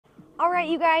All right,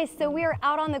 you guys, so we are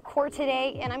out on the court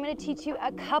today and I'm going to teach you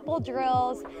a couple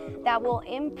drills that will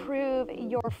improve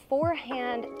your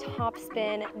forehand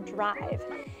topspin drive.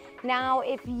 Now,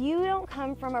 if you don't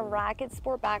come from a racket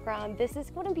sport background, this is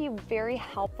going to be very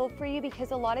helpful for you because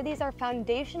a lot of these are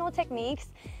foundational techniques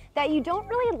that you don't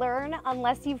really learn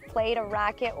unless you've played a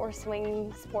racket or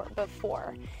swing sport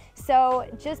before. So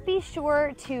just be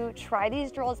sure to try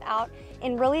these drills out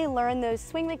and really learn those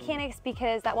swing mechanics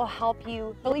because that will help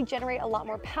you really generate a lot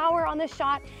more power on the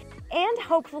shot and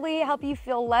hopefully help you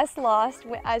feel less lost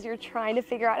as you're trying to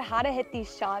figure out how to hit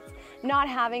these shots, not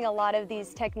having a lot of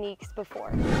these techniques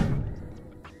before.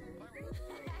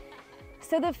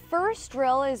 So the first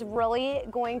drill is really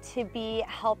going to be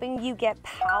helping you get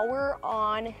power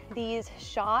on these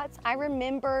shots. I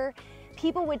remember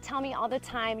people would tell me all the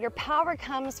time, your power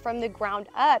comes from the ground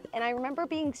up. And I remember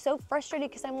being so frustrated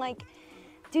because I'm like,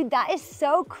 dude, that is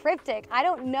so cryptic. I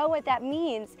don't know what that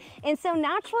means. And so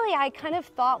naturally I kind of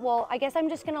thought, well, I guess I'm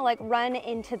just gonna like run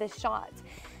into the shots.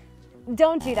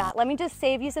 Don't do that. Let me just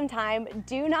save you some time.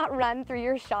 Do not run through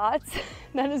your shots.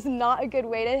 That is not a good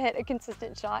way to hit a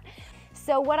consistent shot.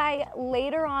 So what I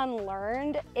later on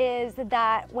learned is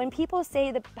that when people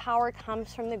say the power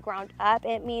comes from the ground up,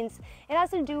 it means it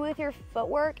has to do with your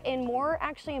footwork and more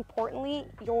actually importantly,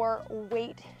 your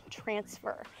weight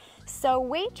transfer. So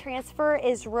weight transfer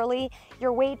is really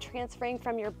your weight transferring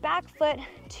from your back foot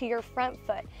to your front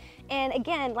foot. And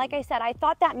again, like I said, I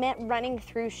thought that meant running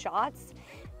through shots.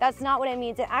 That's not what it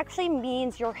means. It actually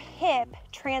means your hip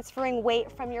transferring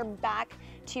weight from your back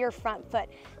to your front foot.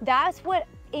 That's what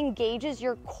engages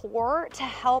your core to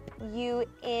help you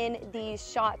in these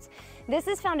shots. This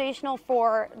is foundational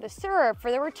for the serve,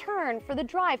 for the return, for the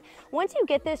drive. Once you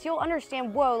get this, you'll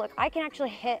understand, whoa, look, I can actually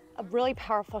hit a really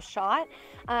powerful shot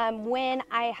when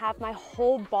I have my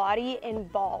whole body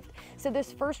involved. So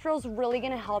this first drill is really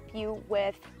gonna help you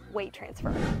with weight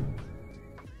transfer.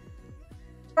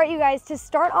 All right, you guys, to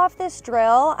start off this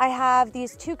drill, I have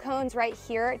these two cones right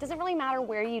here. It doesn't really matter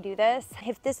where you do this.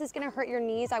 If this is gonna hurt your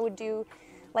knees, I would do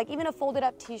like even a folded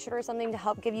up t-shirt or something to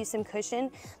help give you some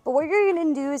cushion. But what you're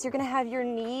gonna do is you're gonna have your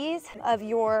knees of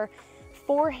your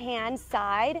forehand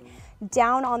side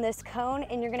down on this cone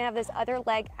and you're gonna have this other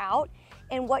leg out.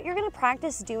 And what you're gonna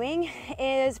practice doing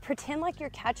is pretend like you're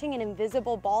catching an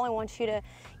invisible ball. I want you to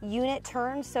unit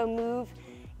turn, so move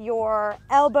your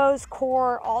elbows,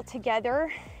 core all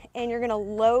together, and you're gonna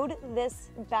load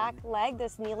this back leg,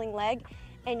 this kneeling leg,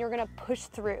 and you're gonna push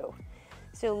through.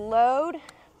 So load,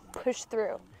 push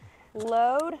through,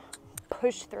 load,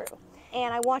 push through.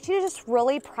 And I want you to just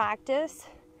really practice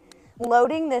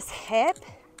loading this hip,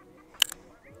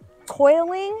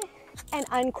 coiling and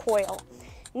uncoil.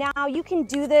 Now you can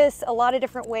do this a lot of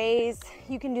different ways.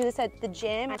 You can do this at the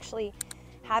gym, actually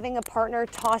having a partner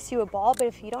toss you a ball, but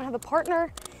if you don't have a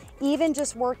partner, even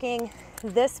just working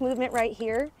this movement right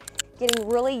here, getting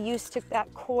really used to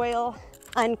that coil,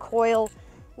 uncoil,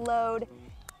 load,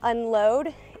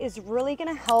 unload is really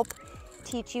gonna help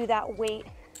teach you that weight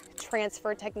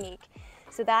transfer technique.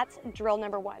 So that's drill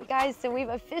number one. Guys, so we've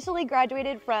officially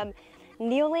graduated from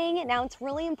kneeling. Now it's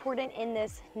really important in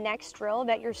this next drill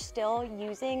that you're still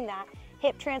using that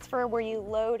hip transfer where you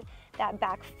load that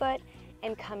back foot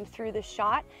and come through the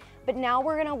shot. But now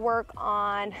we're gonna work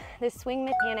on the swing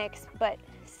mechanics, but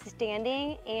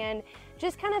standing and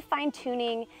just kind of fine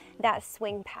tuning that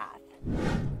swing path.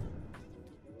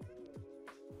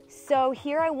 So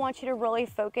here I want you to really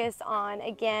focus on,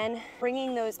 again,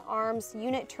 bringing those arms,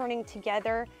 unit turning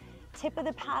together, tip of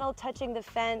the paddle touching the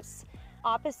fence,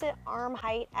 opposite arm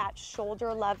height at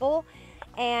shoulder level.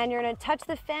 And you're gonna touch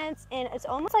the fence and it's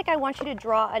almost like I want you to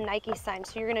draw a Nike sign.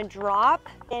 So you're gonna drop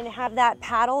and have that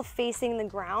paddle facing the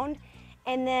ground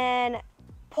and then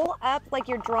pull up like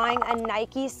you're drawing a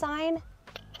Nike sign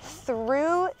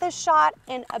through the shot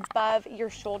and above your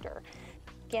shoulder.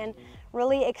 Again,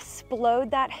 really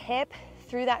explode that hip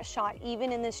through that shot,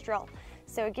 even in this drill.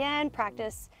 So again,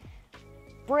 practice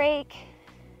break,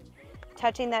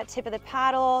 touching that tip of the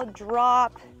paddle,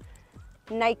 drop,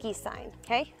 Nike sign,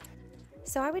 okay?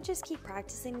 So I would just keep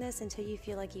practicing this until you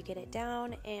feel like you get it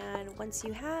down, and once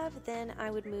you have, then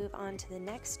I would move on to the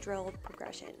next drill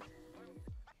progression.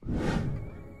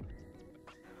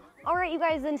 All right, you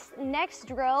guys, this next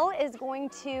drill is going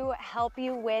to help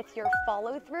you with your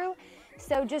follow through.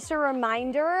 So just a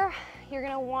reminder, you're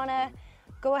gonna wanna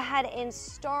go ahead and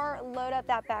load up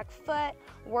that back foot,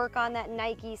 work on that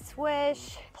Nike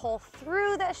swish, pull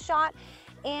through the shot,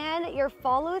 and your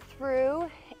follow through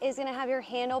is gonna have your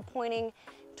handle pointing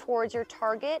towards your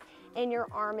target and your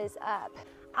arm is up.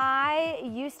 I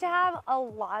used to have a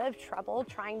lot of trouble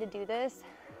trying to do this.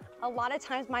 A lot of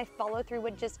times my follow through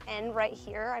would just end right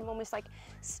here. I'm almost like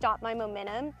stop my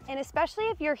momentum. And especially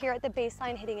if you're here at the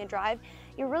baseline hitting a drive,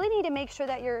 you really need to make sure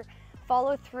that your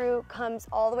follow through comes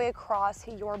all the way across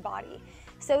your body.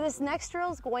 So this next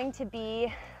drill is going to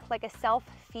be like a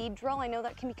self-feed drill. I know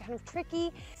that can be kind of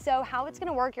tricky. So how it's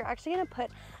gonna work, you're actually gonna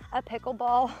put a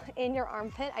pickleball in your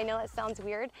armpit. I know that sounds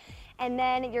weird. And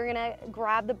then you're gonna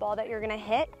grab the ball that you're gonna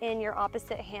hit in your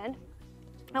opposite hand.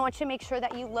 I want you to make sure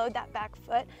that you load that back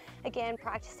foot. Again,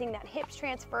 practicing that hips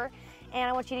transfer. And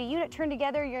I want you to unit turn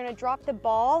together. You're gonna drop the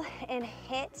ball and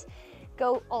hit,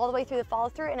 go all the way through the follow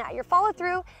through. And at your follow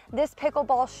through, this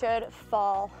pickleball should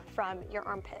fall from your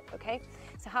armpit, okay?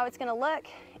 So how it's gonna look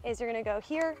is you're gonna go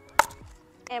here,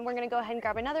 and we're gonna go ahead and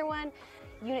grab another one,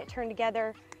 unit turn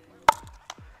together,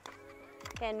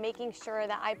 and making sure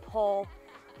that I pull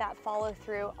that follow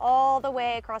through all the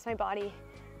way across my body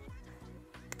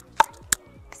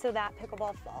so that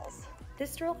pickleball falls.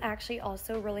 This drill actually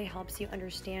also really helps you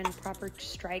understand proper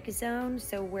strike zone.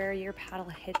 So where your paddle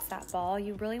hits that ball,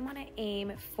 you really want to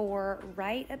aim for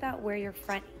right about where your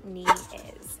front knee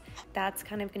is. That's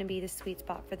kind of going to be the sweet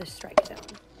spot for the strike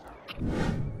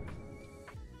zone.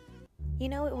 You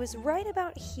know, it was right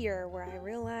about here where I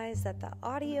realized that the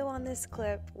audio on this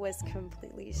clip was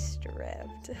completely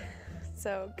stripped.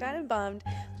 So kind of bummed,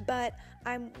 but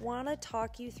I want to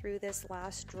talk you through this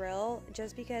last drill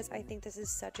just because I think this is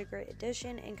such a great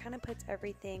addition and kind of puts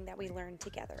everything that we learned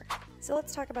together. So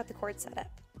let's talk about the court setup.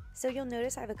 So you'll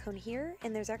notice I have a cone here,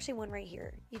 and there's actually one right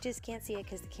here. You just can't see it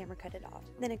because the camera cut it off.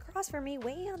 Then across from me,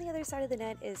 way on the other side of the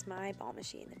net, is my ball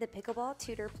machine, the Pickleball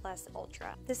Tutor Plus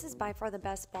Ultra. This is by far the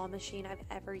best ball machine I've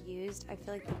ever used. I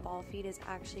feel like the ball feed is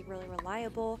actually really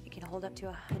reliable. It can hold up to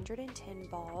 110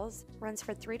 balls, runs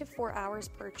for 3 to 4 hours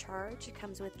per charge. It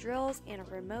comes with drills and a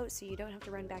remote, so you don't have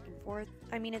to run back and forth.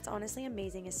 I mean, it's honestly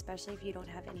amazing, especially if you don't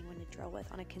have anyone to drill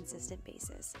with on a consistent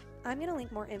basis. I'm gonna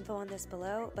link more info on this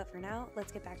below, but for now,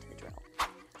 let's get back to the drill.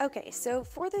 Okay, so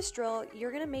for this drill,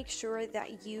 you're gonna make sure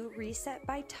that you reset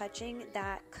by touching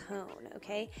that cone,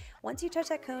 okay? Once you touch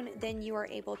that cone, then you are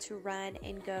able to run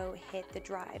and go hit the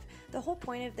drive. The whole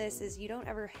point of this is you don't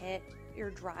ever hit your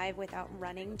drive without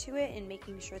running to it and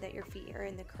making sure that your feet are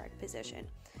in the correct position.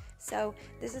 So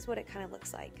this is what it kind of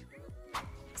looks like.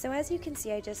 So as you can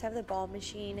see, I just have the ball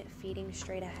machine feeding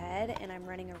straight ahead, and I'm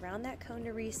running around that cone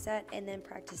to reset and then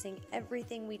practicing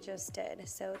everything we just did.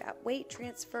 So that weight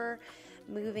transfer,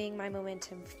 moving my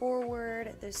momentum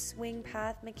forward, the swing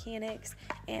path mechanics,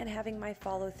 and having my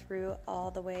follow through all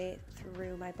the way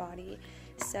through my body.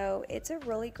 So it's a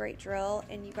really great drill,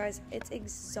 and you guys, it's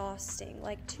exhausting.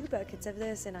 Like 2 buckets of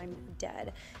this and I'm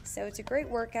dead. So it's a great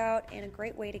workout and a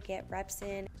great way to get reps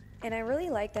in. And I really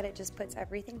like that it just puts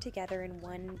everything together in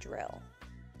one drill.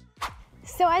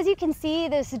 So as you can see,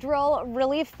 this drill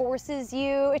really forces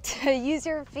you to use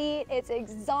your feet. It's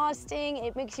exhausting,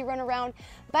 it makes you run around,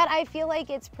 but I feel like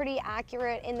it's pretty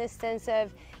accurate in the sense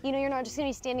of, you know, you're not just gonna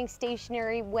be standing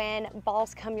stationary when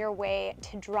balls come your way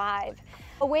to drive.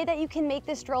 A way that you can make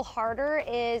this drill harder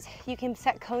is you can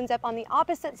set cones up on the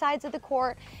opposite sides of the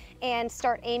court and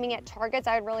start aiming at targets.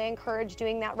 I would really encourage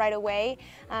doing that right away.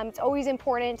 It's always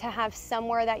important to have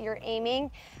somewhere that you're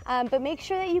aiming, but make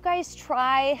sure that you guys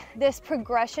try this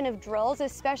progression of drills,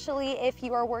 especially if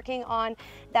you are working on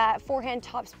that forehand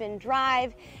topspin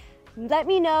drive. Let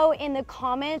me know in the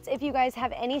comments if you guys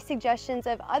have any suggestions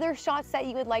of other shots that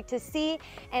you would like to see,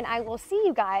 and I will see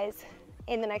you guys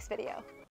in the next video.